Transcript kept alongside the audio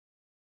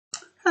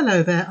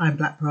Hello there, I'm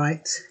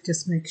Blackbright.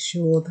 Just make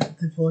sure that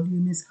the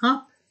volume is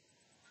up.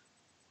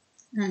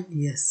 And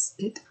yes,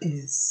 it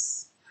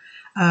is.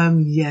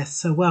 Yes,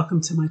 so welcome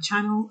to my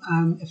channel.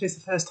 If it's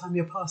the first time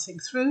you're passing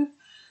through,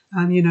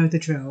 you know the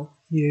drill.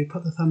 You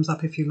put the thumbs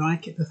up if you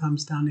like it, the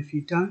thumbs down if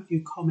you don't.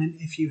 You comment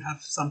if you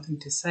have something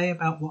to say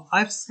about what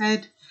I've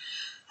said.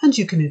 And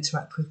you can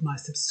interact with my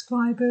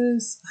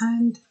subscribers.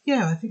 And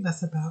yeah, I think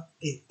that's about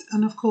it.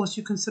 And of course,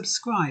 you can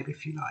subscribe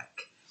if you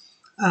like.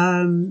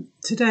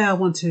 Today I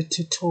wanted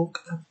to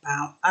talk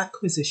about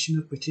acquisition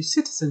of British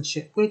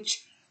citizenship,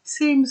 which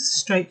seems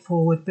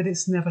straightforward, but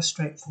it's never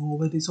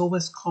straightforward. It's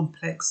always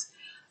complex.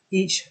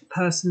 Each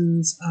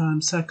person's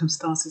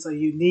circumstances are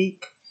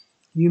unique.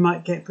 You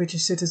might get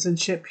British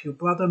citizenship, your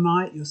brother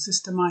might, your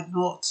sister might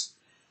not.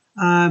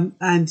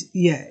 And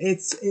yeah,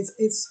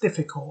 it's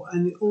difficult,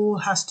 and it all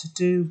has to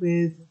do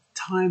with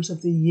times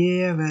of the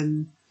year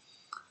and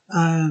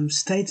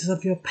status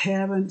of your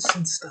parents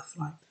and stuff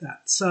like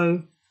that.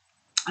 So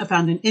I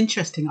found an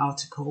interesting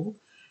article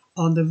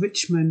on the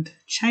Richmond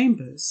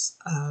Chambers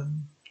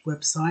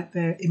website.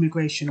 They're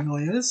immigration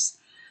lawyers,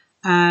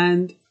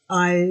 and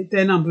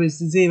their number is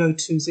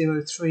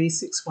 0203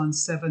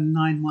 617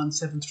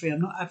 9173. I'm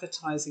not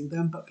advertising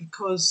them, but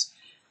because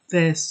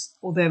their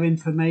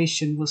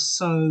information was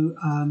so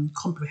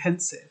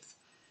comprehensive,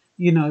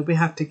 you know, we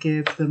have to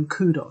give them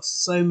kudos.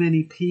 So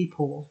many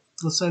people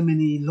or so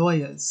many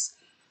lawyers,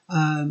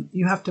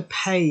 you have to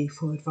pay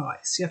for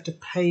advice. You have to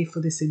pay for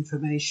this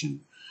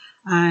information.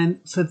 And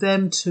for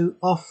them to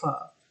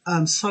offer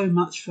so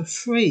much for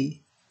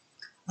free,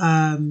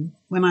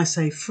 when I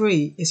say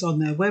free, it's on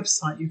their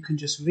website. You can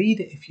just read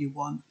it if you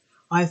want.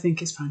 I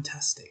think it's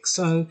fantastic.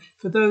 So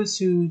for those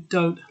who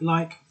don't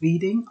like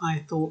reading,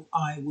 I thought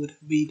I would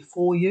read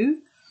for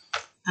you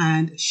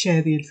and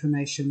share the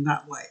information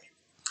that way.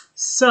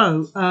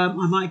 So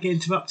I might get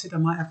interrupted. I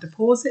might have to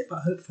pause it,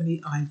 but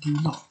hopefully I do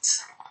not.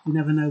 You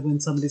never know when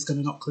somebody's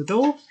going to knock the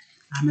door,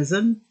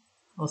 Amazon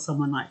or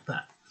someone like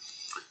that.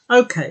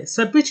 Okay,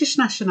 so British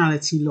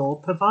nationality law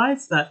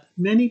provides that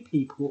many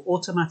people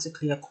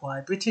automatically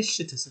acquire British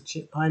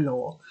citizenship by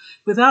law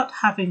without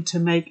having to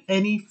make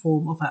any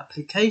form of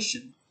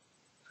application.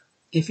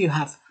 If you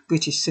have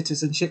British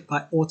citizenship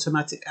by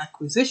automatic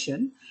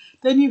acquisition,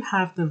 then you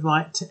have the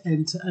right to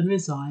enter and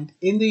reside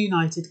in the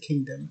United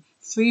Kingdom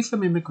free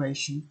from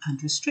immigration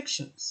and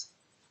restrictions.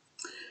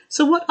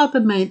 So what are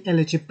the main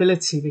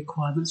eligibility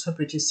requirements for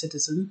British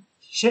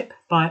citizenship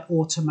by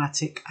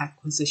automatic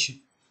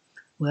acquisition?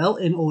 Well,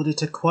 in order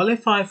to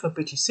qualify for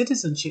British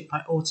citizenship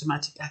by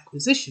automatic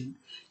acquisition,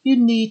 you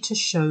need to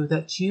show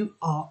that you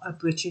are a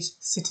British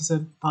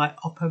citizen by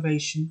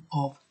operation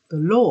of the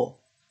law.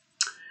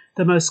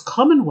 The most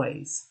common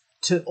ways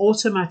to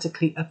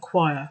automatically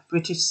acquire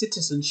British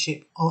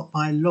citizenship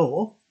by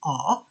law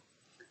are: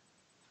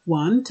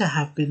 1. To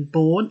have been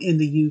born in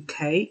the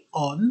UK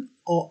on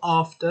or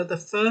after the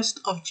 1st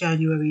of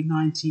January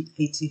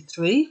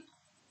 1983,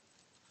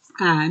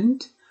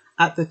 and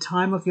at the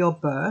time of your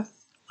birth,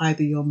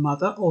 either your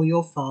mother or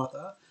your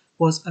father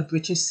was a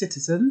British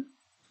citizen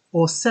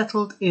or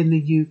settled in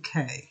the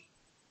UK.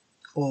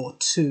 Or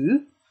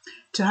 2,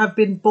 to have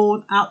been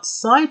born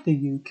outside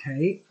the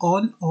UK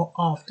on or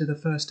after the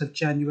 1st of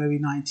January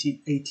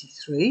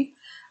 1983,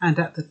 and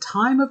at the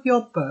time of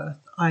your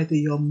birth, either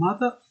your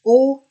mother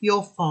or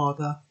your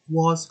father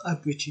was a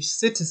British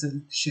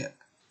citizen,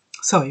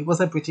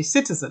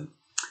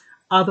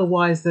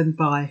 otherwise than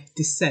by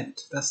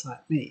descent. That's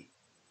like me.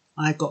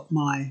 I got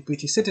my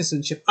British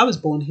citizenship. I was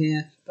born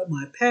here, but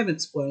my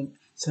parents weren't.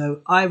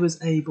 So I was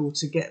able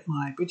to get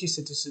my British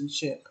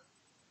citizenship,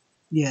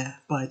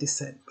 by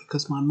descent,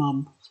 because my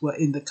mum were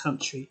in the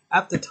country.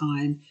 At the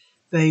time,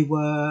 they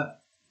were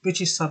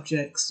British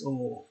subjects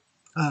or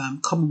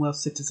Commonwealth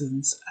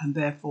citizens, and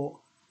therefore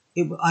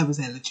I was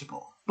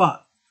eligible.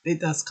 But it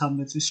does come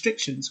with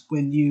restrictions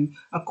when you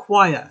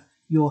acquire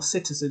your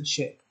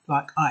citizenship,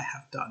 like I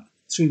have done,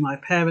 through my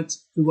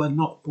parents who were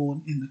not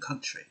born in the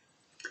country.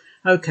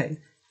 Okay,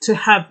 to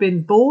have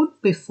been born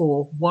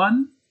before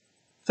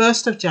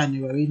 1st of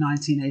January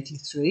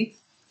 1983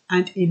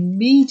 and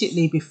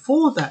immediately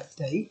before that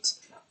date,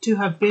 to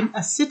have been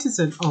a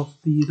citizen of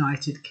the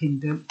United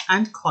Kingdom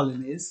and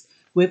colonies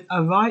with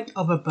a right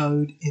of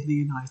abode in the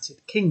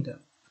United Kingdom.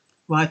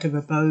 Right of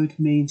abode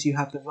means you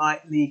have the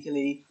right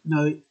legally,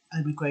 no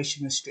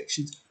immigration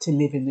restrictions, to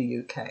live in the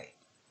UK.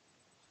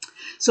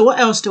 So what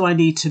else do I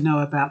need to know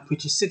about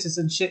British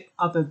citizenship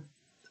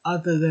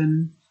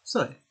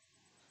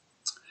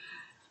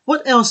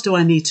What else do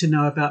I need to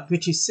know about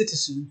British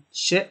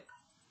citizenship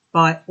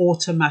by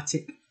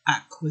automatic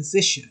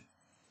acquisition?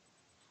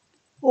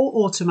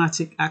 All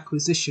automatic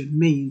acquisition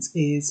means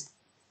is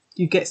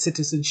you get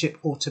citizenship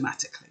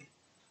automatically.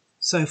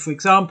 So, for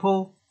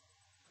example,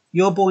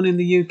 you're born in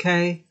the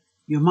UK,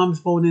 your mum's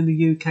born in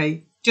the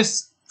UK,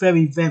 just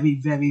very, very,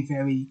 very,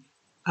 very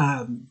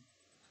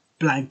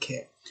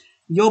blanket.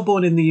 You're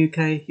born in the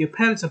UK, your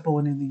parents are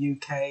born in the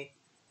UK,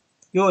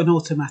 you're an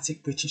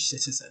automatic British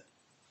citizen.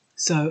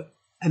 So,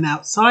 and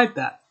outside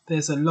that,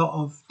 there's a lot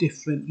of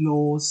different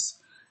laws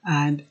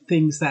and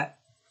things that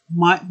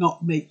might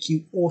not make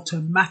you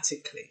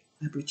automatically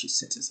a British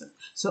citizen.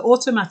 So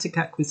automatic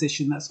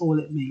acquisition, that's all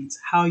it means,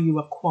 how you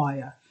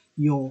acquire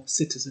your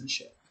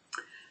citizenship.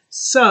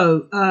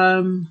 So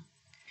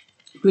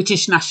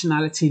British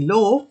nationality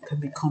law can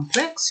be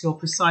complex. Your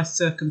precise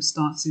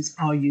circumstances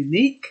are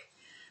unique.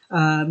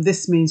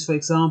 This means, for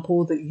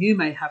example, that you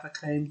may have a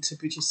claim to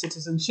British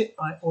citizenship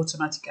by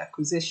automatic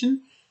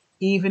acquisition,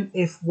 even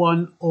if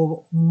one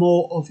or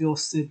more of your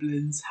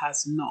siblings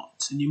has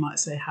not. And you might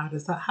say, how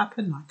does that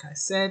happen? Like I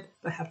said,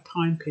 they have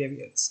time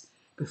periods.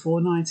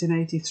 Before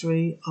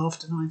 1983,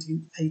 after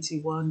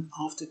 1981,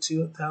 after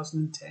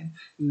 2010, a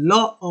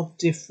lot of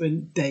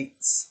different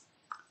dates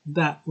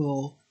that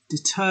will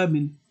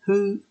determine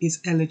who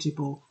is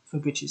eligible for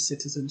British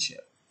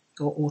citizenship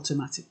or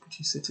automatic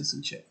British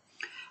citizenship.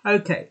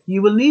 Okay,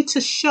 you will need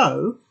to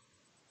show,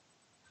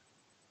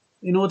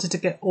 in order to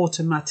get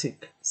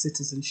automatic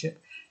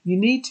citizenship, you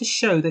need to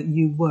show that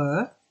you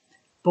were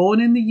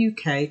born in the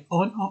UK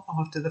on or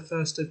after the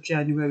 1st of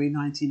January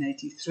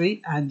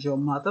 1983 and your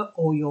mother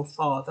or your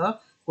father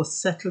was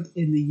settled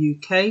in the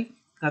UK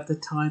at the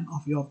time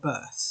of your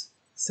birth.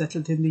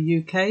 Settled in the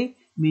UK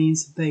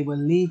means they were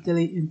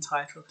legally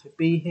entitled to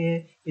be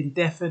here,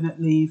 indefinite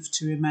leave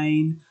to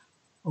remain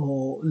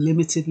or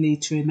limited leave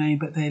to remain,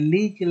 but they're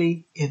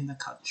legally in the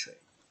country.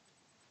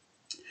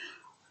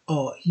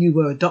 Or you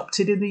were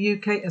adopted in the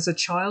UK as a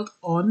child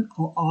on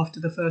or after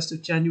the 1st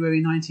of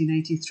January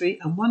 1983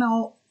 and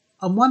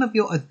one of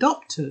your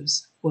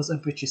adopters was a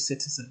British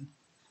citizen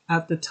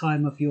at the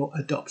time of your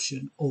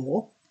adoption,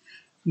 or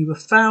you were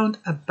found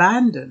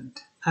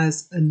abandoned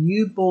as a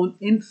newborn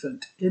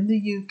infant in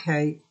the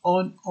UK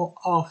on or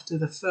after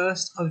the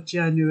 1st of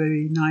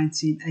January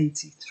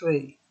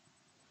 1983.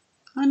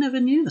 I never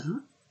knew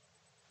that.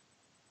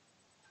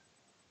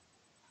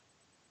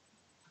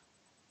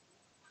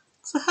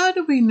 So how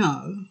do we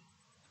know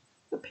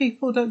that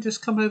people don't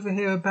just come over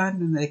here,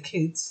 abandon their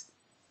kids,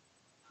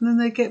 and then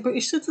they get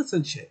British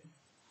citizenship?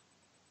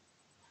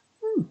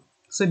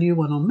 It's a new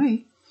one on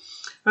me.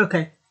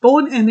 Okay,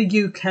 born in the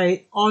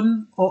UK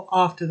on or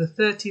after the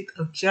 30th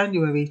of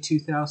January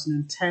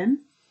 2010,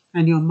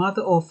 and your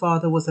mother or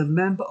father was a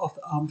member of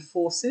the armed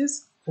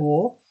forces,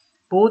 or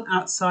born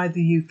outside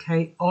the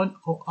UK on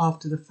or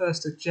after the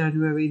 1st of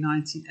January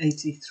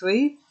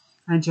 1983,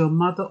 and your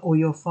mother or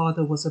your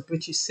father was a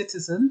British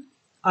citizen,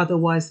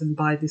 otherwise than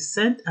by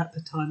descent at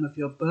the time of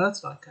your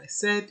birth. Like I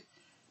said,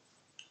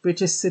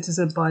 British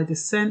citizen by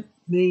descent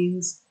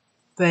means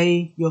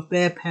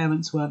their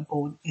parents weren't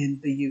born in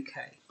the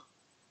UK.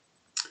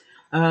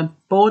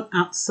 Born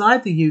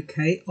outside the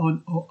UK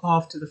on or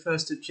after the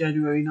 1st of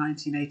January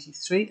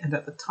 1983, and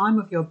at the time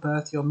of your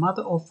birth, your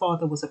mother or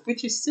father was a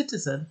British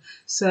citizen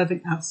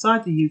serving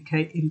outside the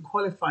UK in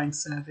qualifying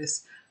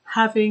service,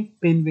 having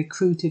been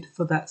recruited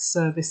for that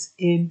service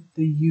in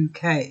the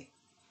UK,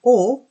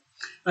 or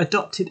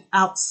adopted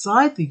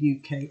outside the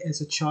UK as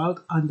a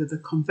child under the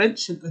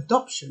convention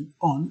adoption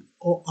on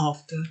or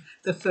after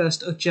the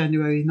 1st of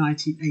January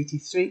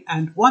 1983,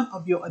 and one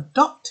of your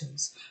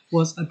adopters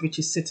was a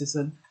British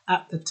citizen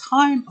at the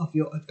time of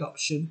your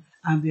adoption,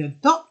 and the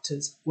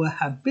adopters were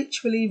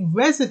habitually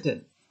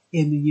resident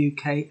in the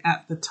UK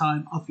at the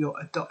time of your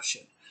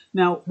adoption.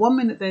 Now, one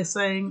minute they're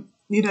saying,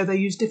 they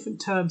use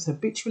different terms: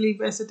 habitually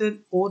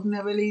resident,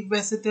 ordinarily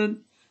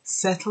resident,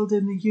 settled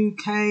in the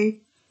UK.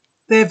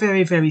 They're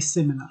very, very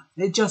similar.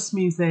 It just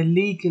means they're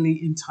legally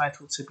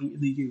entitled to be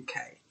in the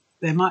UK.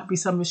 There might be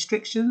some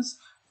restrictions,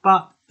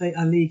 but they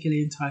are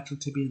legally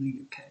entitled to be in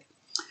the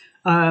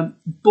UK.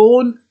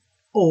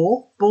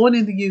 Born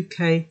in the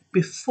UK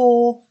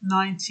before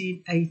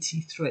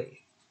 1983,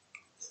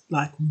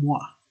 like moi.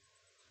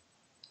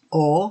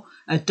 Or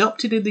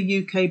adopted in the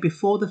UK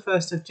before the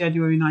 1st of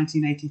January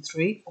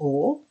 1983,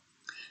 or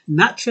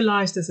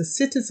naturalised as a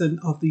citizen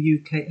of the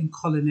UK and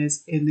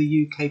colonies in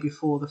the UK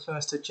before the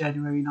 1st of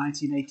January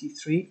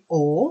 1983,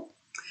 or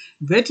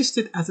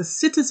registered as a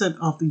citizen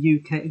of the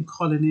UK and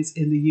colonies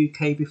in the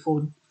UK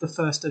before the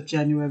 1st of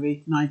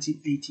January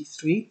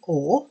 1983,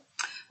 or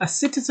a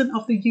citizen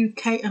of the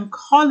UK and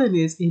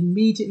colonies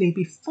immediately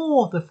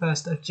before the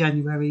 1st of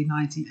January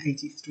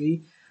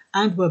 1983,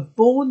 and were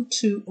born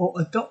to or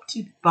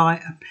adopted by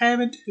a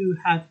parent who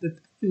had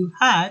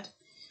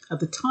at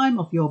the time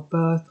of your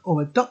birth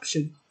or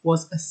adoption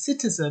was a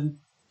citizen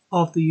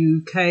of the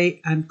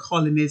UK and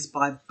colonies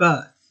by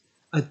birth,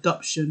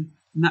 adoption,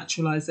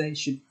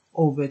 naturalisation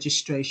or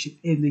registration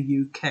in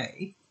the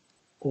UK,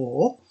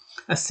 or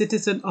a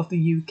citizen of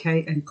the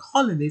UK and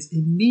colonies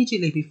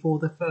immediately before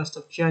the 1st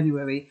of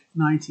January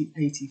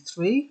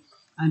 1983,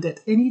 and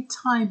at any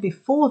time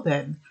before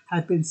then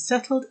had been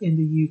settled in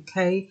the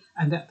UK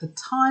and at the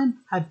time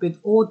had been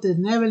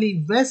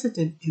ordinarily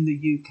resident in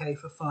the UK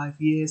for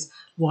 5 years,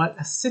 while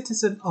a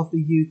citizen of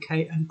the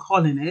UK and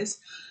colonies,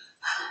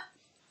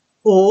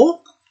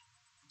 or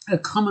a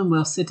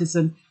Commonwealth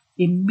citizen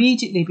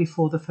immediately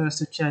before the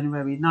 1st of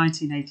January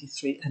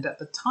 1983, and at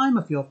the time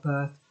of your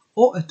birth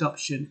or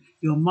adoption,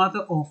 your mother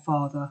or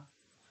father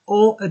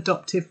or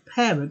adoptive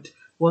parent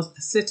was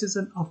a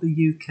citizen of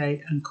the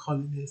UK and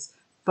colonies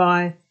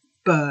by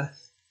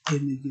birth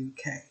in the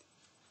UK.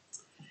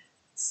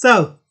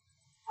 So,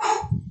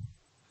 a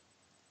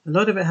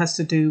lot of it has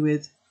to do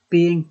with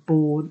being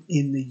born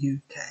in the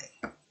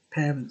UK.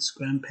 Parents,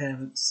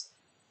 grandparents.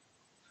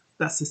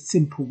 That's a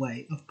simple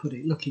way of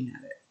looking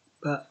at it.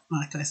 But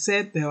like I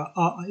said,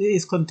 it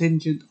is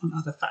contingent on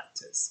other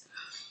factors.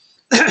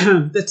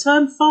 The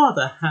term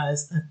father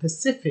has a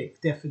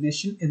specific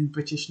definition in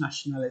British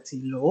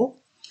nationality law,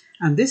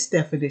 and this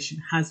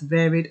definition has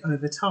varied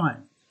over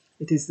time.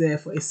 It is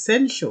therefore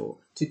essential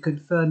to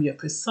confirm your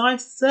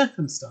precise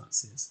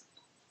circumstances,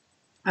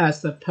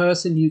 as the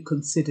person you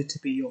consider to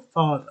be your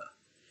father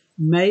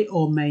may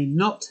or may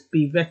not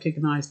be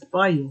recognised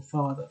by your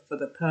father for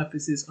the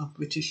purposes of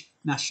British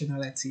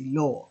nationality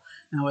law.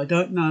 Now, I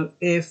don't know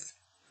if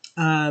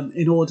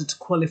in order to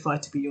qualify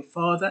to be your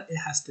father, it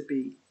has to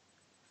be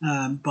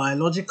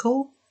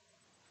biological,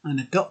 an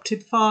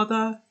adopted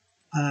father.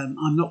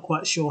 I'm not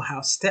quite sure how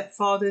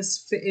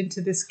stepfathers fit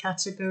into this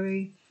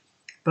category,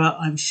 but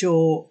I'm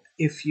sure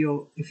if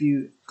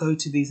you go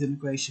to these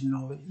immigration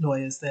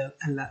lawyers, they'll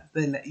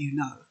let you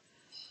know.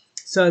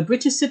 So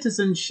British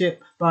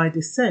citizenship by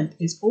descent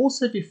is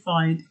also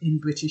defined in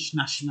British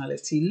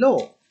nationality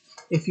law.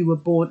 If you were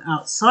born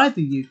outside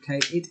the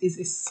UK, it is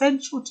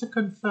essential to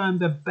confirm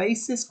the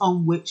basis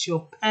on which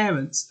your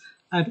parents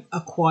had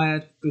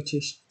acquired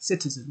British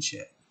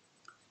citizenship.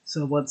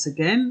 So once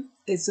again,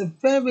 it's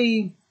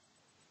very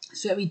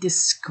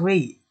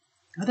discreet.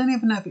 I don't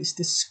even know if it's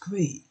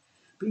discreet,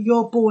 but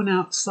you're born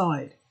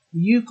outside.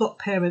 You've got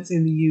parents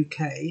in the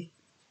UK,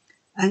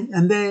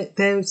 and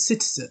they're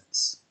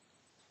citizens.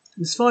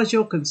 As far as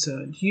you're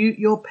concerned,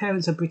 your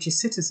parents are British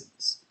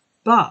citizens.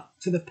 But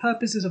for the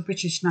purposes of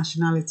British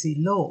nationality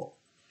law,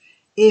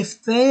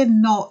 if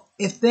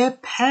their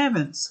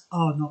parents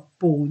are not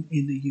born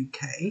in the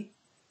UK,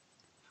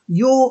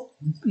 your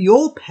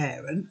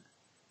parent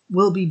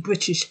will be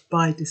British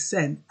by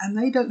descent, and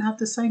they don't have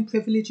the same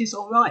privileges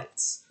or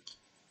rights.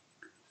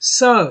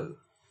 So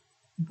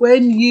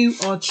when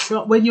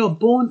you're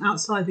born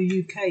outside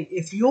the UK,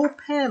 if your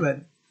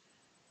parents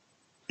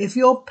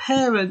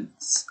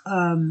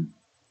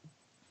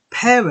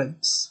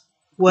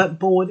weren't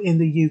born in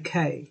the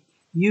UK,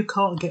 you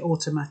can't get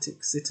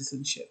automatic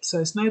citizenship. So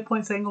it's no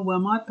point saying, oh, well,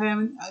 my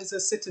parent is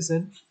a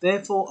citizen,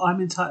 therefore I'm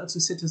entitled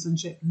to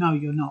citizenship. No,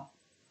 you're not.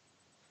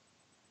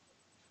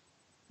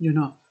 You're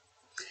not.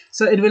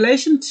 So in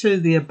relation to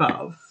the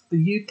above,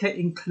 the UK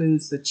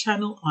includes the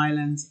Channel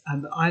Islands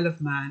and the Isle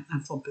of Man,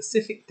 and from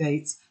Pacific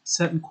dates,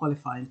 certain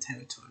qualifying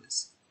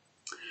territories.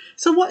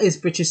 So what is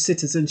British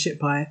citizenship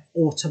by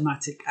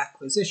automatic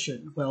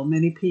acquisition? Well,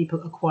 many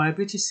people acquire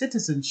British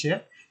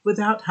citizenship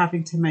without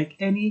having to make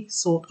any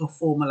sort of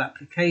formal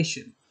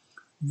application.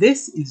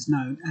 This is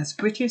known as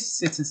British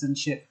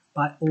citizenship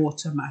by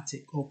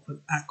automatic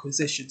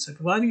acquisition. So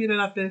providing you don't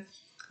have to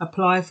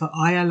apply for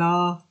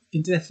ILR,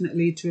 indefinite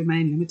leave to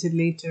remain, limited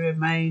leave to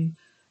remain,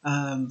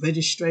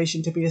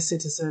 registration to be a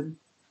citizen,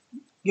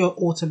 you're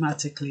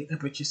automatically a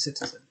British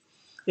citizen.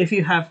 If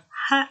you have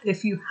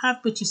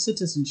British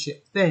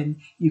citizenship,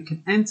 then you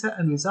can enter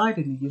and reside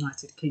in the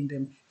United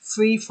Kingdom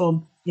free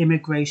from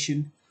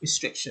immigration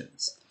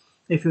restrictions.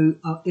 If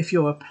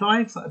you're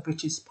applying for a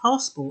British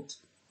passport,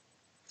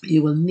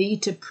 you will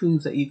need to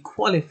prove that you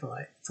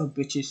qualify for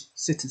British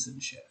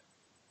citizenship.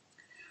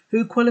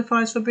 Who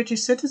qualifies for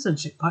British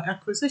citizenship by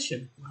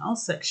acquisition? Well,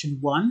 Section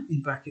 1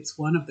 in brackets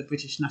 1 of the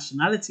British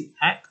Nationality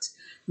Act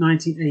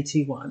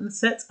 1981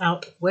 sets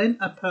out when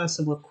a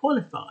person will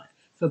qualify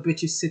for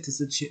British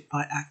citizenship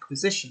by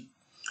acquisition.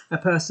 A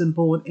person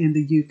born in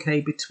the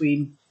UK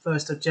between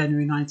 1st of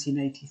January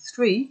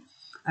 1983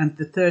 and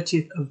the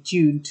 30th of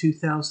June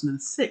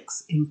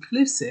 2006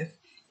 inclusive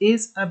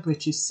is a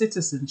British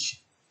citizen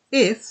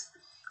if,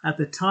 at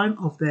the time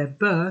of their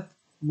birth,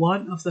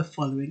 one of the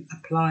following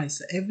applies.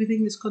 So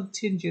everything is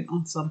contingent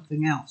on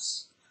something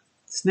else.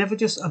 It's never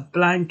just a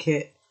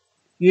blanket,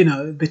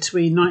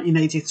 between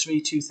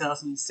 1983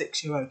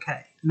 2006 you're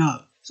okay.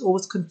 No, it's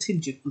always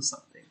contingent on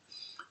something.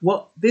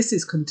 What this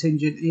is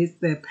contingent is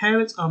their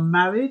parents are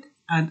married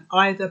and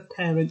either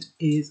parent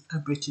is a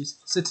British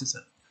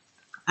citizen.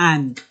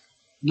 And,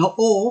 not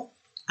all,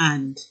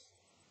 and.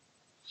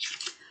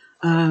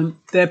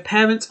 Their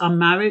parents are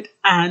married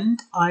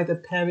and either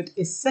parent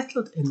is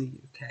settled in the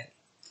UK.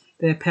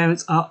 Their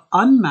parents are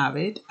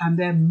unmarried and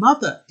their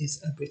mother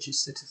is a British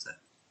citizen.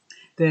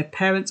 Their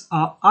parents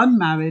are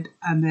unmarried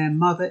and their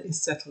mother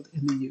is settled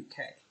in the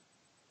UK.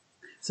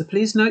 So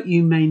please note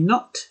you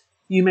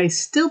may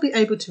still be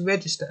able to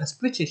register as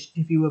British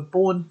if you were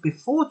born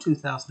before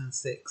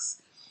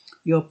 2006.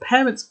 Your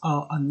parents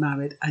are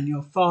unmarried and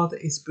your father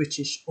is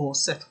British or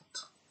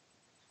settled.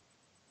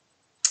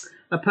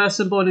 A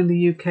person born in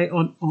the UK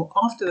on or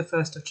after the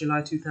 1st of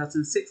July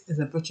 2006 is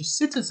a British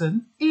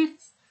citizen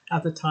if,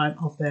 at the time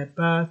of their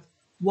birth,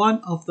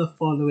 one of the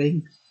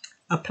following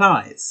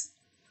applies.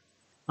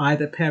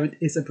 Either parent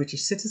is a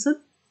British citizen,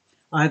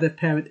 either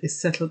parent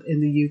is settled in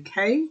the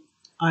UK,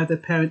 either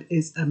parent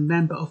is a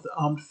member of the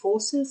armed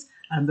forces,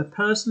 and the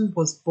person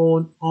was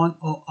born on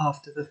or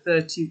after the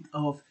 30th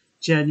of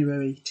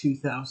January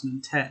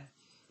 2010,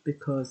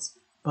 because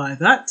by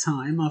that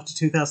time, after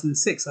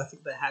 2006, I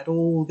think they had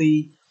all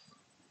the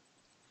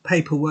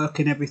paperwork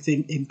and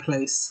everything in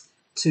place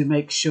to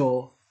make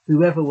sure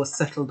whoever was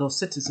settled or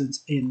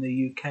citizens in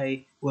the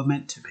UK were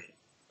meant to be.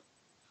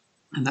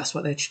 And that's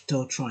what they're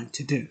still trying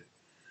to do.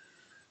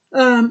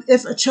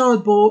 If a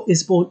child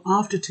is born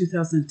after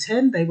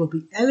 2010, they will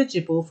be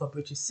eligible for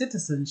British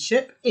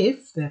citizenship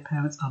if their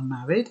parents are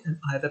married and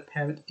either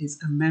parent is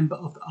a member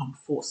of the armed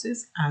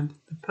forces and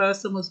the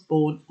person was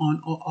born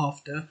on or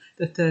after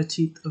the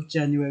 13th of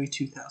January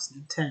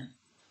 2010.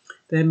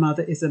 Their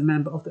mother is a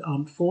member of the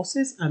armed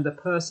forces and the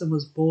person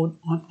was born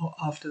on or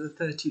after the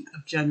 13th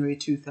of January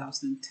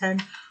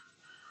 2010.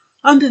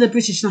 Under the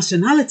British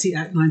Nationality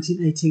Act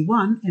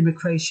 1981,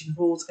 Immigration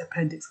Rules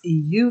Appendix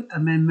EU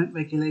Amendment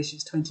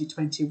Regulations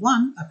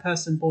 2021, a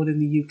person born in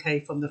the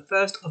UK from the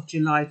 1st of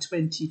July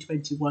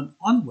 2021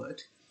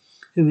 onward,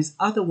 who is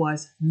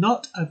otherwise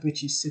not a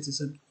British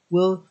citizen,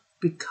 will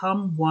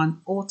become one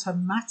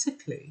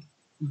automatically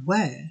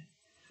where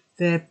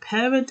their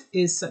parent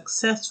is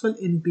successful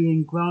in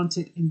being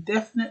granted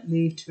indefinite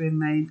leave to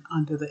remain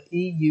under the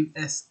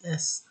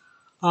EUSS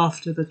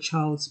after the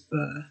child's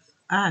birth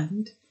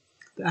and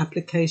the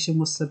application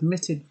was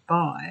submitted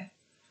by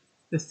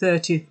the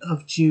 30th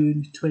of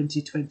June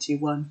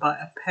 2021 by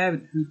a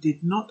parent who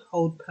did not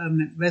hold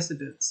permanent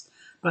residence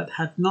but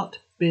had not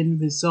been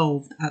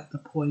resolved at the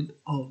point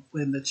of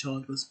when the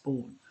child was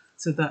born.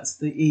 So that's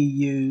the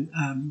EU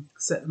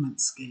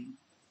settlement scheme.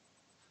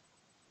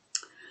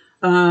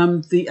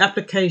 The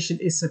application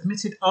is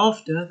submitted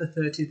after the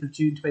 30th of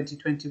June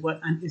 2021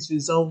 and is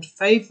resolved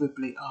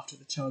favourably after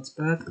the child's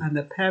birth, and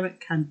the parent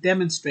can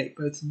demonstrate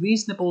both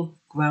reasonable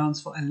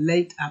grounds for a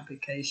late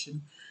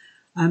application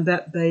and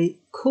that they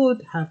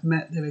could have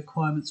met the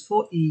requirements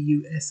for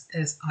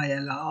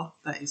EUSSILR,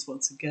 that is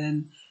once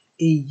again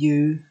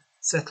EU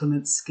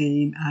settlement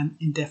scheme and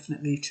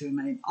indefinite leave to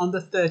remain, on the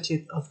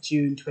 30th of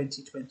June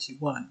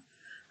 2021,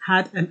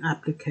 had an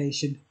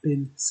application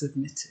been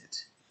submitted.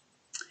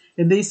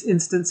 In these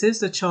instances,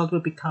 the child will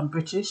become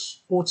British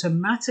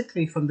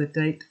automatically from the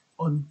date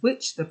on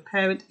which the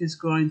parent is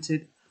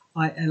granted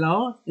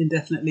ILR,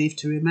 indefinite leave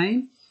to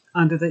remain,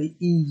 under the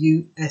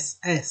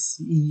EUSS,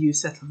 EU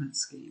settlement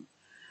scheme.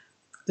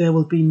 There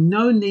will be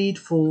no need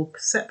for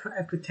separate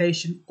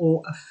application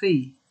or a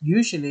fee.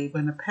 Usually,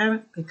 when a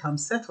parent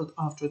becomes settled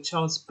after a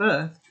child's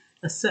birth,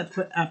 a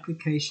separate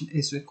application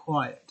is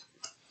required.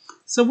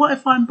 So what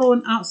if I'm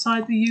born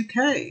outside the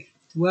UK?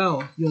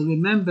 Well, you'll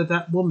remember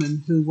that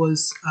woman who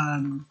was,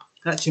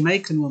 that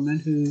Jamaican woman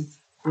who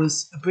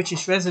was a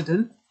British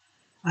resident,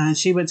 and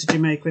she went to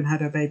Jamaica and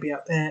had her baby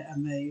out there,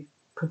 and they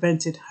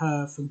prevented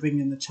her from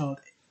bringing the child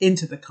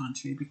into the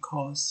country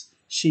because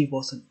she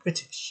wasn't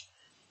British.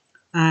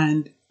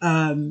 And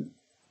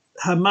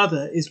her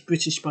mother is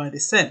British by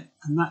descent,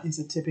 and that is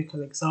a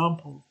typical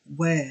example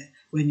where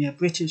when you're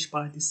British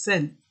by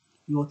descent,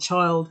 your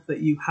child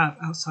that you have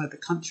outside the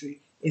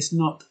country is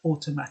not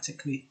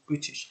automatically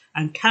British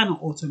and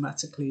cannot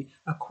automatically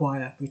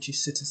acquire British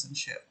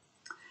citizenship.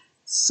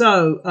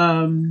 So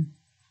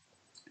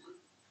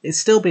it's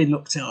still being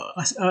looked at.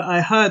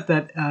 I heard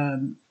that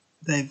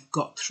they've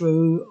got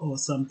through or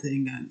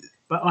something,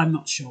 but I'm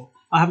not sure.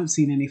 I haven't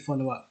seen any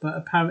follow-up, but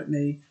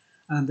apparently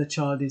the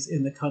child is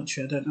in the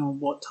country. I don't know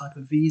what type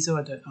of visa,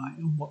 I don't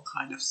know what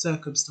kind of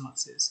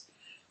circumstances,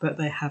 but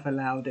they have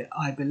allowed it,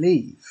 I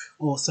believe,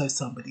 or so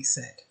somebody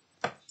said.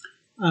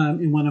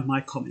 In one of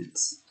my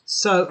comments.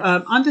 So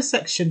under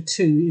section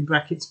 2 in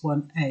brackets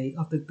 1A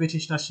of the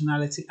British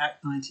Nationality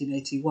Act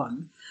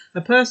 1981,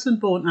 a person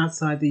born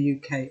outside the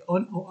UK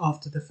on or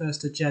after the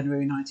 1st of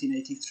January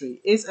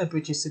 1983 is a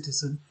British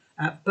citizen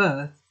at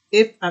birth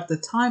if at the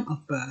time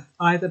of birth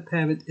either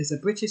parent is a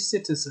British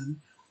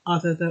citizen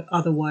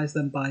otherwise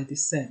than by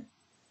descent.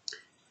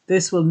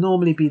 This will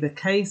normally be the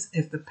case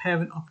if the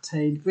parent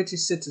obtained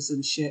British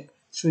citizenship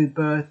through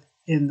birth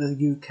in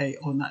the UK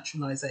or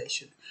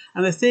naturalisation.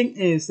 And the thing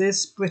is,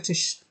 this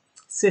British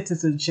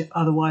citizenship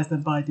otherwise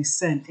than by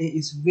descent, it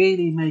is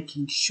really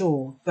making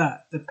sure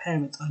that the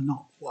parents are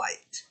not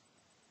white,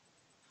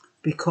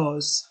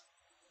 because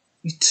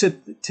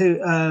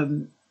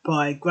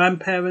by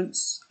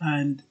grandparents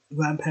and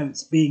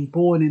grandparents being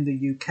born in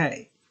the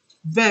UK,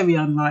 very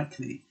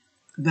unlikely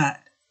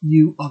that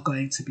you are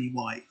going to be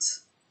white.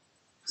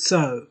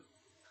 So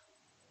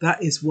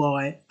that is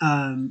why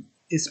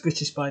it's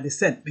British by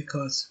descent,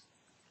 because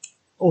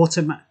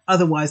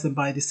otherwise than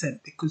by descent,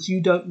 because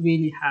you don't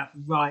really have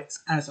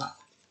rights as a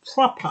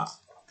proper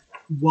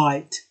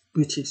white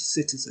British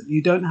citizen.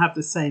 You don't have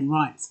the same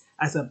rights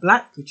as a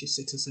black British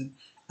citizen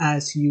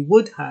as you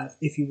would have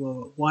if you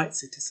were a white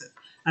citizen.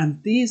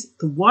 And the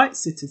white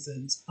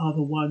citizens are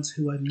the ones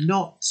who are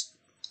not,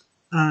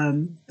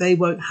 they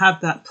won't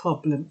have that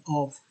problem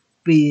of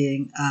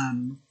being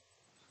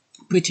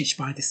British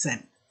by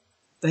descent.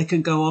 They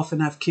can go off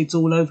and have kids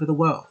all over the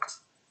world,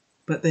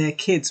 but their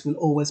kids will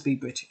always be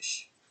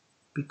British,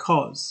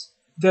 because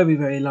very,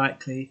 very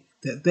likely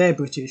that they're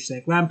British,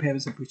 their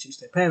grandparents are British,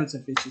 their parents are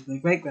British, their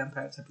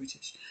great-grandparents are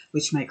British,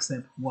 which makes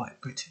them white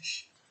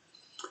British.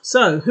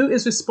 So, who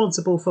is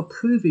responsible for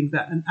proving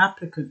that an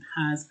applicant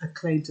has a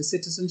claim to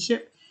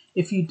citizenship?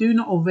 If you do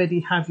not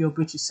already have your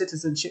British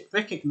citizenship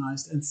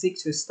recognised and seek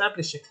to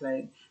establish a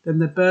claim, then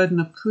the burden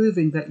of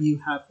proving that you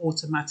have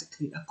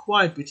automatically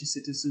acquired British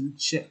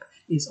citizenship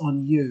is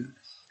on you.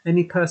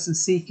 Any person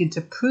seeking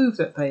to prove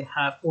that they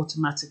have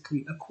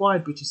automatically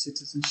acquired British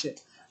citizenship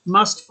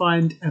must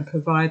find and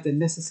provide the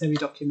necessary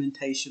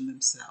documentation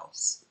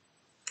themselves.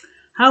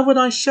 How would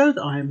I show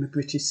that I am a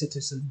British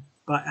citizen?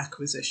 By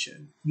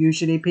acquisition.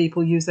 Usually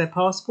people use their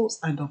passports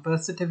and/or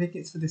birth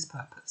certificates for this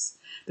purpose.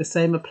 The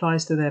same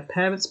applies to their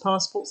parents'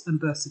 passports and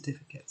birth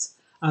certificates.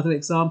 Other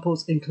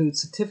examples include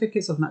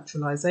certificates of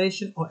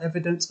naturalisation or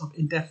evidence of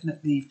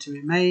indefinite leave to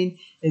remain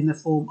in the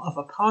form of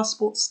a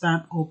passport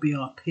stamp or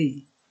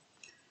BRP,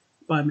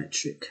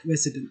 biometric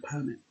resident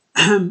permit.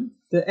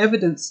 The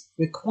evidence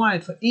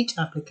required for each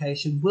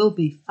application will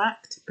be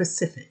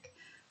fact-specific,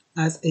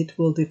 as it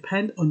will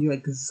depend on your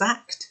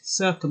exact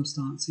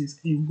circumstances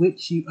in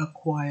which you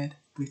acquired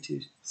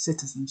British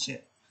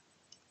citizenship.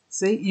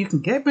 See, you can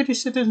get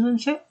British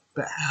citizenship,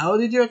 but how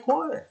did you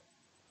acquire it?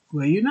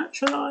 Were you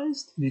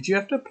naturalised? Did you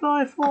have to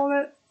apply for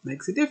it?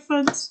 Makes a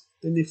difference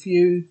than if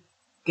you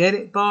get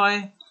it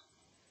by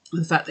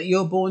the fact that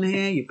you're born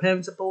here, your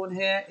parents are born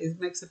here.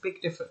 It makes a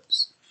big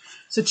difference.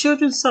 So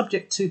children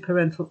subject to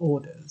parental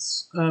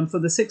orders. For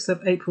the 6th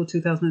of April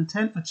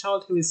 2010, a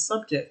child who is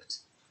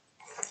subject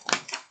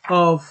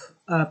of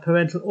a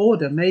parental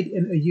order made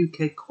in a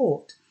UK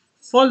court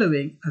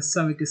following a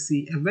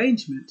surrogacy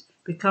arrangement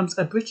becomes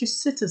a British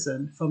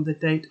citizen from the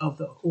date of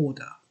the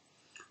order.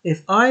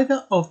 If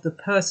either of the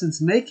persons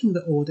making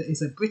the order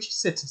is a British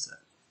citizen,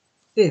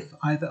 the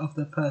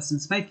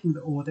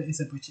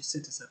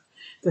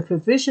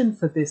provision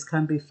for this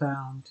can be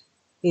found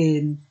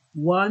in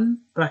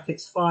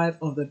 1(5)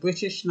 of the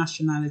British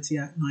Nationality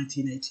Act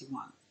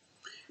 1981.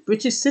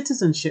 British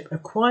citizenship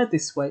acquired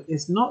this way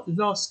is not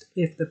lost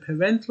if the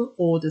parental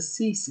order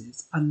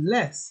ceases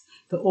unless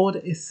the order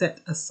is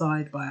set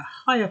aside by a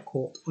higher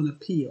court on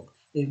appeal,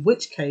 in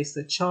which case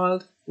the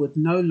child would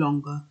no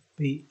longer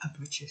be a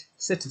British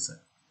citizen.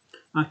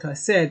 Like I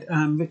said,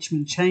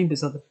 Richmond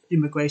Chambers are the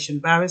immigration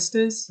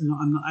barristers.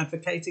 I'm not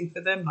advocating for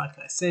them. Like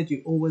I said,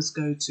 you always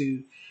go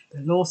to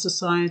the Law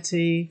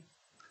Society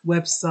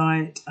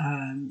website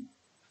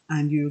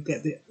and you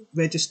get the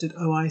registered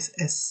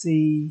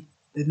OISC,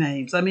 the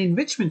names. I mean,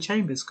 Richmond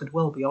Chambers could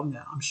well be on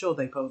there. I'm sure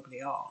they probably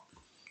are.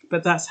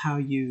 But that's how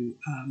you,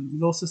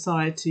 Law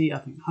Society, I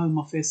think Home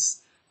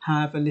Office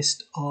have a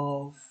list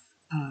of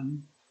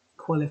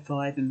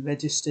qualified and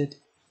registered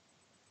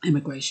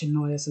immigration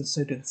lawyers, and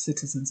so do the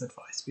Citizens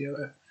Advice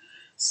Bureau.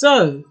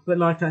 So, but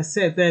like I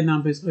said, their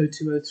number is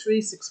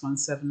 0203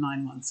 617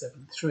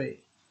 9173.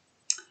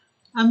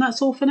 And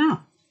that's all for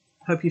now.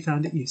 Hope you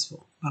found it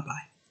useful.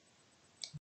 Bye-bye.